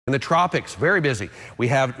In the tropics, very busy. We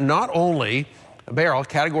have not only Beryl,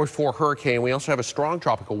 Category 4 hurricane. We also have a strong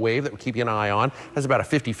tropical wave that we're keeping an eye on. Has about a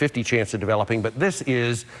 50-50 chance of developing, but this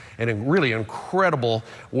is a really incredible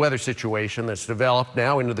weather situation that's developed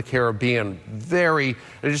now into the Caribbean.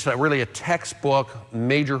 Just really a textbook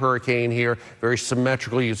major hurricane here, very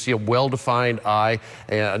symmetrical. You see a well-defined eye,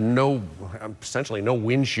 essentially no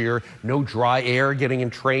wind shear, no dry air getting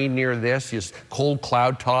entrained near this. Just cold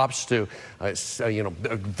cloud tops to,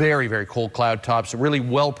 very, very cold cloud tops, really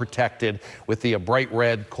well protected with the bright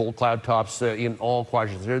red cold cloud tops in all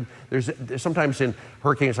quadrants. There's sometimes in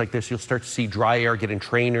hurricanes like this, you'll start to see dry air get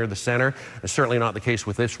entrained near the center. It's certainly not the case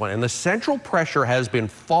with this one. And the central pressure has been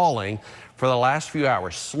falling for the last few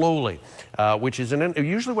hours, slowly, which is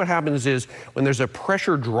usually what happens is when there's a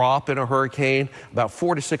pressure drop in a hurricane, about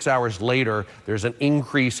 4 to 6 hours later, there's an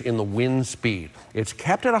increase in the wind speed. It's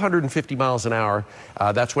kept at 150 miles an hour.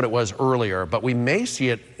 That's what it was earlier, but we may see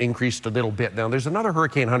it increased a little bit. Now, there's another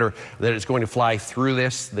hurricane hunter that is going to fly through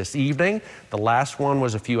this evening. The last one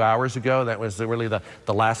was a few hours ago. That was really the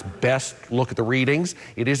last best look at the readings.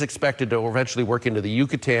 It is expected to eventually work into the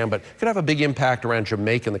Yucatan, but could have a big impact around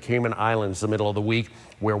Jamaica and the Cayman Islands the middle of the week,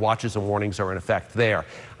 where watches and warnings are in effect there.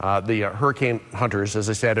 The hurricane hunters, as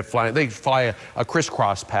I said, they fly a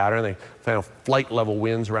crisscross pattern. They found flight level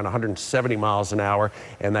winds around 170 miles an hour,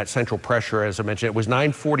 and that central pressure, as I mentioned, it was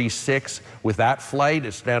 946 with that flight.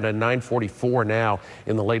 It's down to 944 now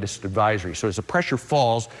in the latest advisory. So as the pressure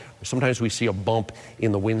falls, sometimes we see a bump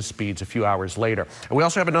in the wind speeds a few hours later. And we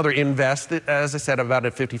also have another invest, as I said, about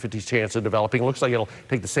a 50-50 chance of developing. It looks like it'll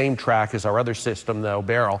take the same track as our other system, though,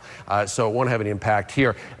 Beryl, so it won't have any impact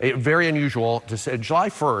here. Very unusual to say, July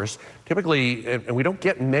 1st, typically, and we don't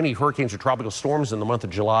get many hurricanes or tropical storms in the month of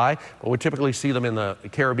July, but we typically see them in the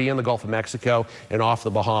Caribbean, the Gulf of Mexico, and off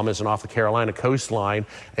the Bahamas and off the Carolina coastline,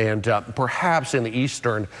 and perhaps in the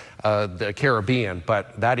eastern the Caribbean,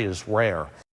 but that is rare.